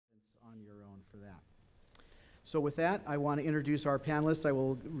for that. So with that, I want to introduce our panelists. I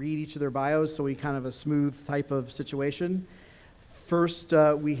will read each of their bios so we kind of a smooth type of situation. First,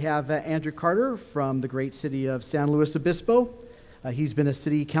 we have Andrew Carter from the great city of San Luis Obispo. He's been a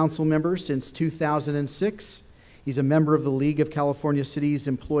city council member since 2006. He's a member of the League of California Cities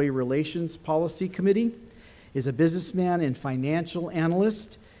Employee Relations Policy Committee. He's a businessman and financial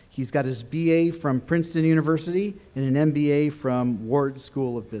analyst. He's got his BA from Princeton University and an MBA from Ward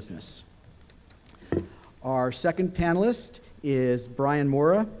School of Business. Our second panelist is Brian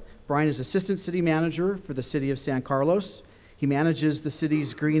Mora. Brian is Assistant City Manager for the City of San Carlos. He manages the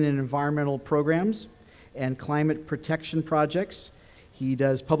city's green and environmental programs and climate protection projects. He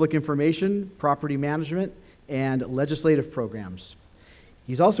does public information, property management, and legislative programs.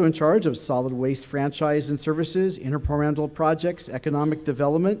 He's also in charge of solid waste franchise and services, interdepartmental projects, economic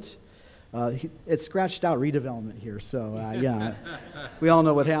development. It's scratched out redevelopment here, so yeah, we all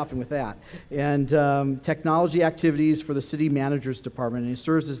know what happened with that. And technology activities for the city manager's department, and he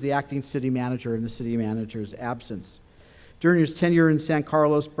serves as the acting city manager in the city manager's absence. During his tenure in San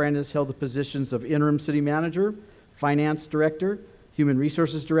Carlos, Brian has held the positions of interim city manager, finance director, human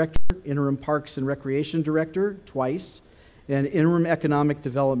resources director, interim parks and recreation director twice, and interim economic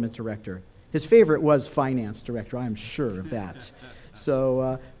development director. His favorite was finance director, I'm sure of that.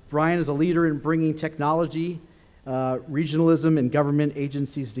 So Brian is a leader in bringing technology, regionalism, and government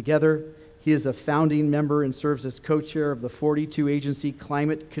agencies together. He is a founding member and serves as co-chair of the 42-agency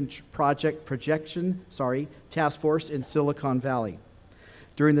Climate Projection Task Force in Silicon Valley.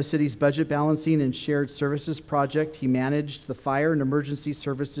 During the city's budget balancing and shared services project, he managed the fire and emergency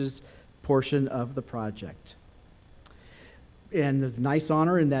services portion of the project. And the nice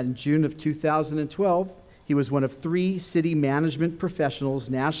honor in that in June of 2012, he was one of 3 city management professionals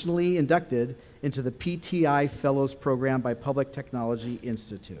nationally inducted into the PTI Fellows Program by Public Technology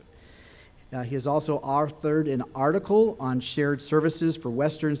Institute. He has also authored an article on shared services for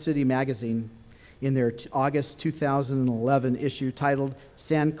Western City Magazine in their August 2011 issue titled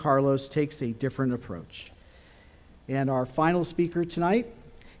San Carlos Takes a Different Approach. And our final speaker tonight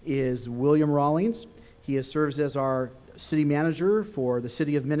is William Rawlings. He serves as our city manager for the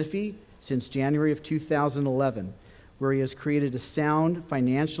city of Menifee since January of 2011, where he has created a sound,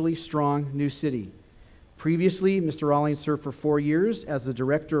 financially strong new city. Previously, Mr. Rawlings served for 4 years as the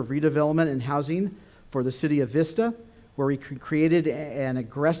Director of Redevelopment and Housing for the City of Vista, where he created an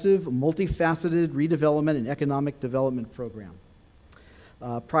aggressive, multifaceted redevelopment and economic development program.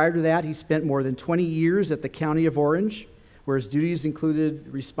 Prior to that, he spent more than 20 years at the County of Orange, where his duties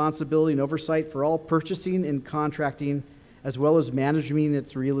included responsibility and oversight for all purchasing and contracting, as well as managing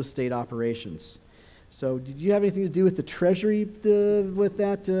its real estate operations. So did you have anything to do with the Treasury with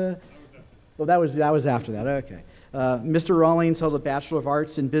that? Well, that was after that, okay. Mr. Rawlings held a Bachelor of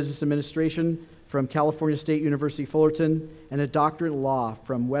Arts in Business Administration from California State University Fullerton and a doctorate in law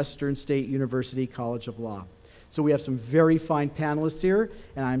from Western State University College of Law. So we have some very fine panelists here,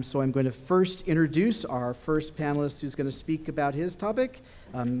 and I'm going to first introduce our first panelist who's going to speak about his topic,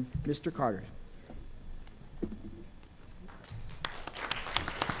 Mr. Carter.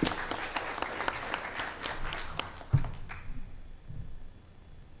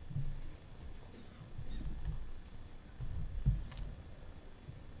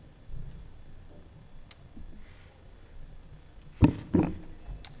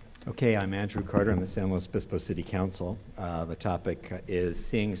 Okay, I'm Andrew Carter. I'm the San Luis Obispo City Council. The topic is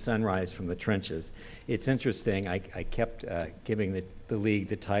seeing sunrise from the trenches. It's interesting, I kept giving the league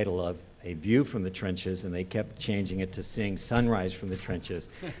the title of A View from the Trenches, and they kept changing it to Seeing Sunrise from the Trenches.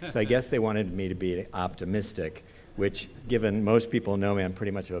 So I guess they wanted me to be optimistic, which, given most people know me, I'm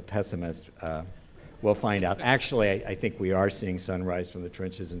pretty much of a pessimist. We'll find out. Actually, I think we are seeing sunrise from the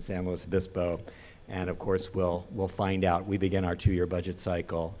trenches in San Luis Obispo. And of course, we'll find out. We begin our 2-year budget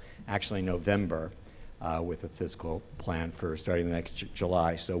cycle, actually in November, with a fiscal plan for starting the next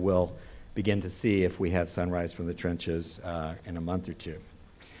July. So we'll begin to see if we have sunrise from the trenches in a month or two.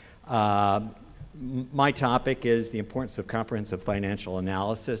 My topic is the importance of comprehensive financial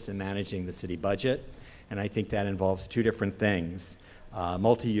analysis in managing the city budget. And I think that involves 2 different things.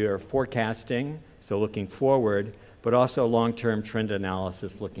 Multi-year forecasting, so looking forward, but also long-term trend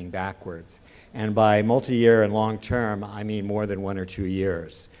analysis looking backwards. And by multi-year and long-term, I mean more than 1 or 2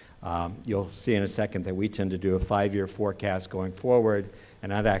 years. You'll see in a second that we tend to do a 5-year forecast going forward,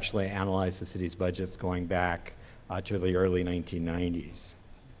 and I've actually analyzed the city's budgets going back to the early 1990s.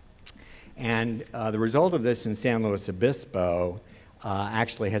 And the result of this in San Luis Obispo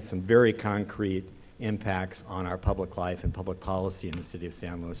actually had some very concrete impacts on our public life and public policy in the city of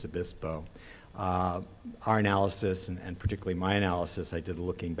San Luis Obispo. Our analysis, and particularly my analysis, I did the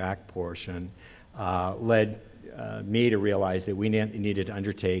looking back portion, led me to realize that we needed to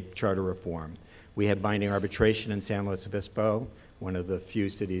undertake charter reform. We had binding arbitration in San Luis Obispo, one of the few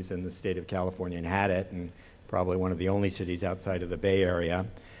cities in the state of California and had it, and probably one of the only cities outside of the Bay Area.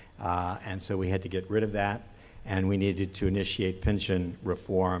 And so we had to get rid of that, and we needed to initiate pension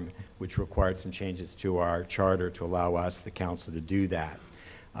reform, which required some changes to our charter to allow us, the council, to do that.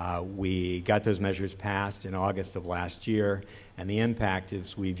 We got those measures passed in August of last year, and the impact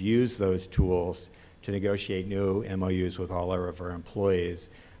is we've used those tools to negotiate new MOUs with all of our employees,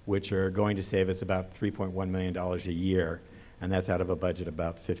 which are going to save us about $3.1 million a year, and that's out of a budget of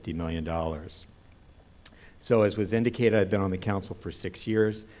about $50 million. So as was indicated, I've been on the council for 6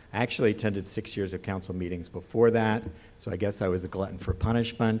 years. I actually attended 6 years of council meetings before that, so I guess I was a glutton for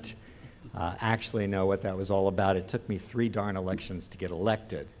punishment. Actually know what that was all about. It took me 3 darn elections to get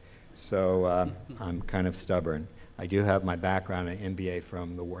elected, so I'm kind of stubborn. I do have my background, an MBA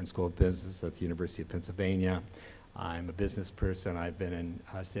from the Wharton School of Business at the University of Pennsylvania. I'm a business person. I've been in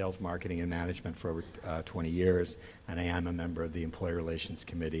sales, marketing, and management for over 20 years, and I am a member of the Employee Relations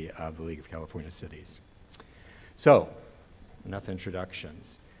Committee of the League of California Cities. So, enough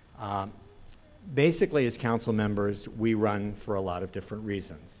introductions. Basically, as council members, we run for a lot of different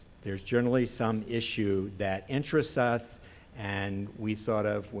reasons. There's generally some issue that interests us, and we sort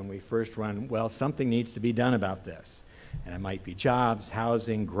of, when we first run, well, something needs to be done about this. And it might be jobs,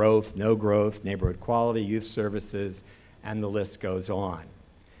 housing, growth, no growth, neighborhood quality, youth services, and the list goes on.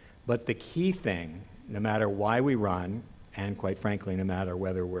 But the key thing, no matter why we run, and quite frankly, no matter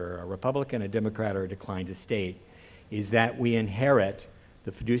whether we're a Republican, a Democrat, or a declined estate, is that we inherit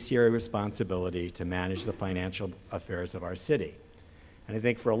the fiduciary responsibility to manage the financial affairs of our city. And I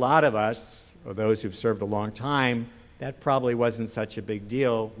think for a lot of us, or those who've served a long time, that probably wasn't such a big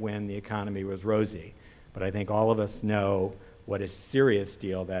deal when the economy was rosy. But I think all of us know what a serious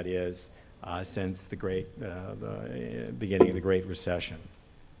deal that is since the beginning of the Great Recession.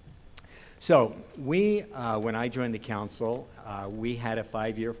 So we, when I joined the council, we had a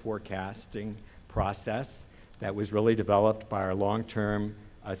 5-year forecasting process that was really developed by our long-term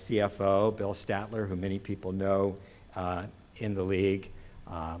CFO, Bill Statler, who many people know in the league,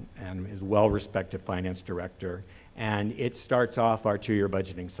 and is a well-respected finance director. And it starts off our 2-year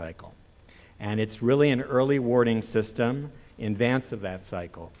budgeting cycle. And it's really an early warning system in advance of that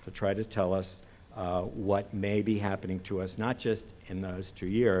cycle to try to tell us what may be happening to us, not just in those 2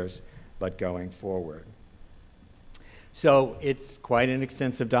 years, but going forward. So it's quite an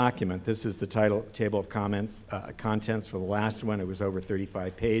extensive document. This is the table of contents for the last one. It was over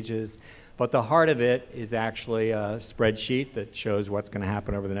 35 pages. But the heart of it is actually a spreadsheet that shows what's going to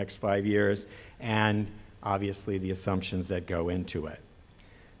happen over the next 5 years, and obviously the assumptions that go into it.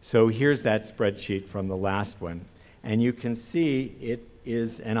 So here's that spreadsheet from the last one. And you can see it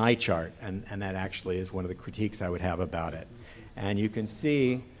is an eye chart, and that actually is one of the critiques I would have about it. And you can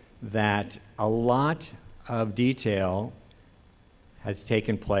see that a lot of detail has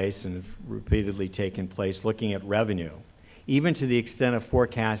taken place and repeatedly taken place looking at revenue, even to the extent of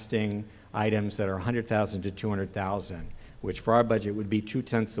forecasting items that are 100,000 to 200,000, which for our budget would be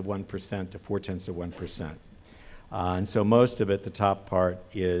 0.2% to 0.4%. And so most of it, the top part,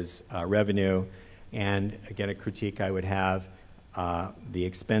 is revenue. And again, a critique I would have, the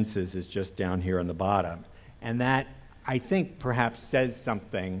expenses is just down here on the bottom. And that, I think, perhaps says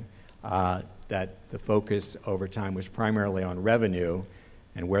something that the focus over time was primarily on revenue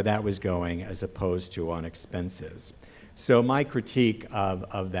and where that was going as opposed to on expenses. So my critique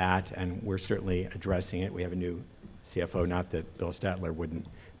of that, and we're certainly addressing it. We have a new CFO, not that Bill Statler wouldn't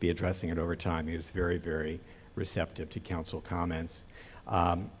be addressing it over time. He was very, very receptive to council comments,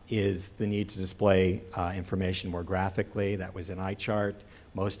 is the need to display information more graphically. That was an eye chart.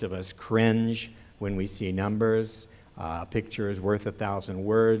 Most of us cringe when we see numbers. A picture is worth 1,000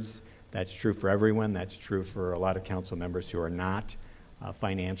 words. That's true for everyone. That's true for a lot of council members who are not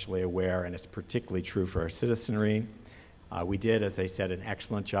financially aware, and it's particularly true for our citizenry. We did, as I said, an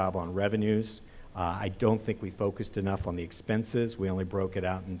excellent job on revenues. I don't think we focused enough on the expenses. We only broke it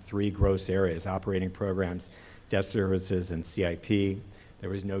out in 3 gross areas: operating programs, debt services, and CIP. There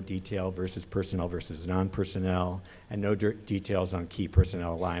was no detail versus personnel versus non-personnel, and no details on key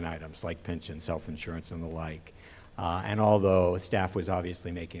personnel line items like pensions, health insurance, and the like. And although staff was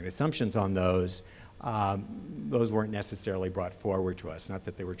obviously making assumptions on those weren't necessarily brought forward to us. Not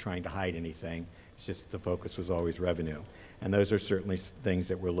that they were trying to hide anything, it's just the focus was always revenue. And those are certainly things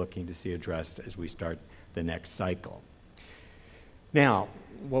that we're looking to see addressed as we start the next cycle. Now,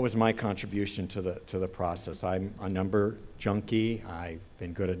 what was my contribution to the process? I'm a number junkie. I've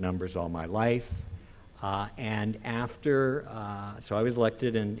been good at numbers all my life. And after, so I was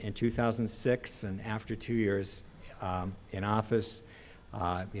elected in 2006, and after 2 years in office,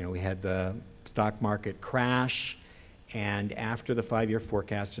 we had the stock market crash, and after the 5-year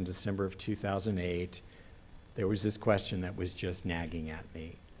forecast in December of 2008, there was this question that was just nagging at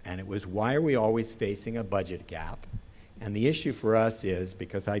me, and it was, why are we always facing a budget gap? And the issue for us is,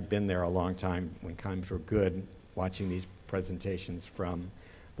 because I'd been there a long time when times were good, watching these presentations from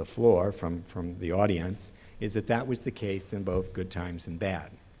the floor, from the audience, is that was the case in both good times and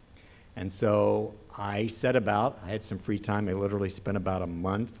bad. And so I set about, I had some free time, I literally spent about a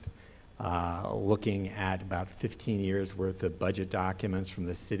month looking at about 15 years worth of budget documents from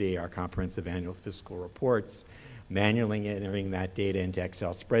the city, our comprehensive annual fiscal reports, manually entering that data into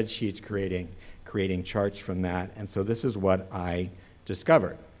Excel spreadsheets, creating charts from that. And so this is what I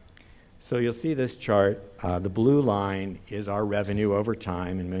discovered. So you'll see this chart. The blue line is our revenue over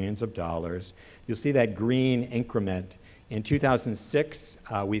time in millions of dollars. You'll see that green increment. In 2006,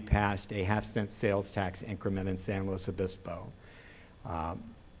 we passed a half-cent sales tax increment in San Luis Obispo.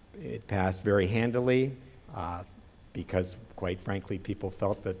 It passed very handily because, quite frankly, people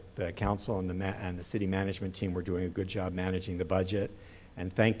felt that the council and the city management team were doing a good job managing the budget.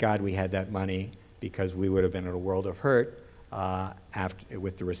 And thank God we had that money, because we would have been in a world of hurt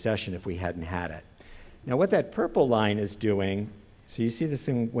with the recession if we hadn't had it. Now, what that purple line is doing, so you see this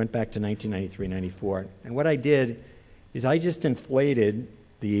thing went back to 1993, 94, and what I did is I just inflated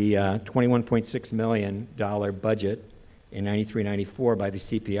the $21.6 million budget in 93, 94 by the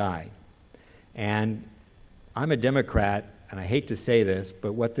CPI. And I'm a Democrat, and I hate to say this,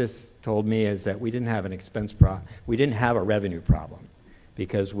 but what this told me is that we didn't have an expense problem, we didn't have a revenue problem,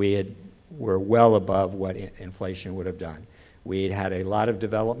 because we were well above what inflation would have done. We had a lot of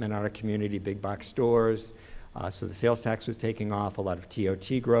development in our community, big box stores, so the sales tax was taking off, a lot of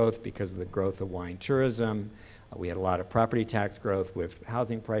TOT growth because of the growth of wine tourism. We had a lot of property tax growth with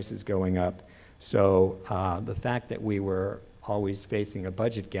housing prices going up. So the fact that we were always facing a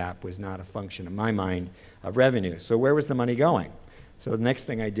budget gap was not a function, in my mind, of revenue. So where was the money going? So the next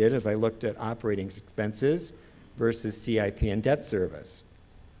thing I did is I looked at operating expenses versus CIP and debt service.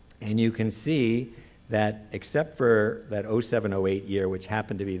 And you can see that except for that 07-08 year, which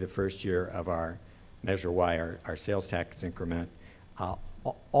happened to be the first year of our Measure Y, our sales tax increment,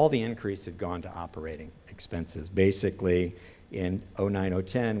 all the increase had gone to operating expenses. Basically, in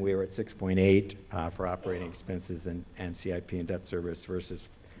 09-010, we were at 6.8 for operating expenses and CIP and debt service versus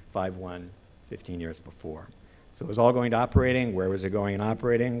 5.1 15 years before. So it was all going to operating. Where was it going in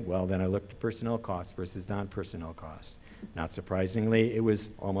operating? Well, then I looked at personnel costs versus non-personnel costs. Not surprisingly, it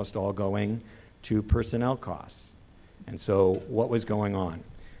was almost all going to personnel costs. And so what was going on?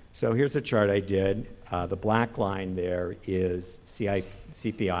 So here's a chart I did. The black line there is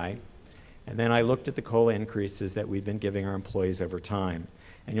CPI. And then I looked at the COLA increases that we've been giving our employees over time.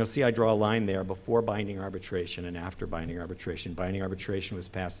 And you'll see I draw a line there before binding arbitration and after binding arbitration. Binding arbitration was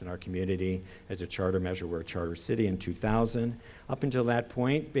passed in our community as a charter measure. We're a charter city in 2000. Up until that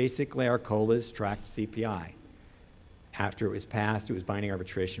point, basically our COLAs tracked CPI. After it was passed, it was binding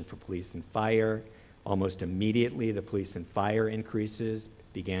arbitration for police and fire. Almost immediately, the police and fire increases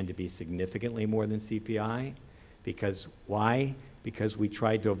began to be significantly more than CPI. Because why? Because we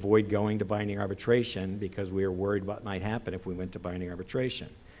tried to avoid going to binding arbitration because we were worried what might happen if we went to binding arbitration.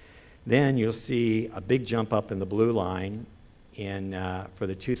 Then you'll see a big jump up in the blue line for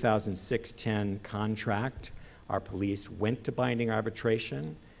the 2006-10 contract. Our police went to binding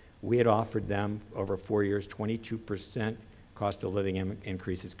arbitration. We had offered them over 4 years 22% cost of living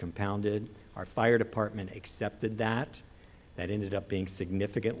increases compounded. Our fire department accepted that. That ended up being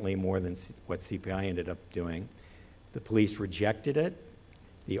significantly more than what CPI ended up doing. The police rejected it.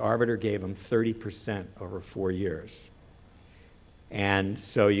 The arbiter gave them 30% over 4 years. And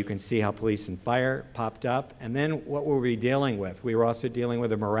so you can see how police and fire popped up. And then what were we dealing with? We were also dealing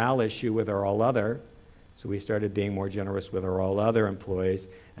with a morale issue with our all other. So we started being more generous with our all other employees,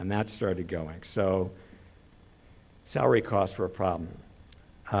 and that started going. So salary costs were a problem.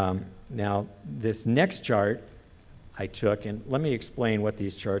 Now, this next chart I took, and let me explain what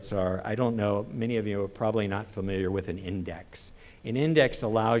these charts are. I don't know, many of you are probably not familiar with an index. An index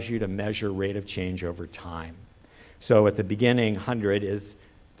allows you to measure rate of change over time. So at the beginning, 100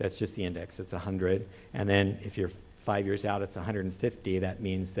 that's just the index, it's 100. And then if you're 5 years out, it's 150. That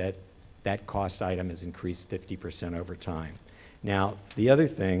means that that cost item has increased 50% over time. Now, the other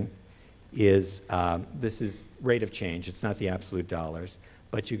thing is this is rate of change. It's not the absolute dollars,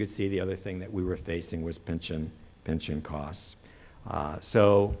 but you could see the other thing that we were facing was pension costs.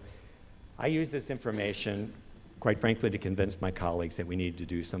 So I use this information, quite frankly, to convince my colleagues that we need to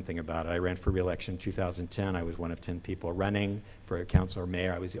do something about it. I ran for re-election in 2010. I was one of 10 people running for a council or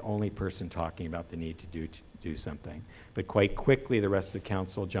mayor. I was the only person talking about the need to do something. But quite quickly, the rest of the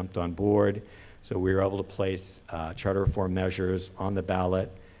council jumped on board. So we were able to place charter reform measures on the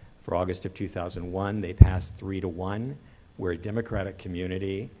ballot for August of 2001. They passed 3-1. We're a Democratic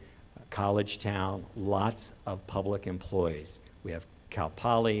community, a college town, lots of public employees. We have Cal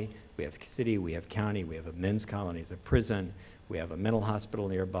Poly, we have city, we have county, we have a men's colony, a prison, we have a mental hospital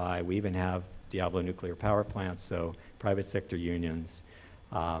nearby, we even have Diablo nuclear power plants, so private sector unions.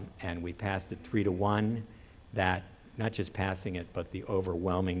 And we passed it 3-1. That, not just passing it, but the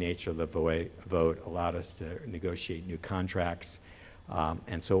overwhelming nature of the vote allowed us to negotiate new contracts.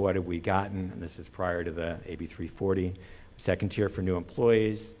 And so what have we gotten? And this is prior to the AB 340. Second tier for new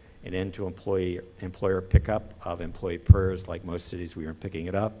employees, an end to employer pickup of employee PERS. Like most cities, we were picking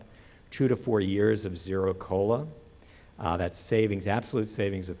it up. 2 to 4 years of zero COLA. That's savings, absolute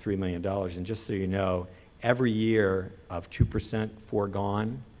savings of $3 million. And just so you know, every year of 2%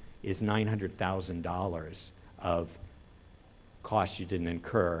 foregone is $900,000 of costs you didn't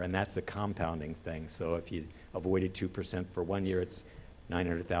incur, and that's a compounding thing. So if you avoided 2% for 1 year, it's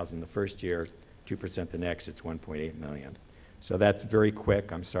 $900,000 the first year, 2% the next, it's $1.8 million. So that's very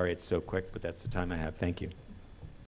quick. I'm sorry it's so quick, but that's the time I have. Thank you.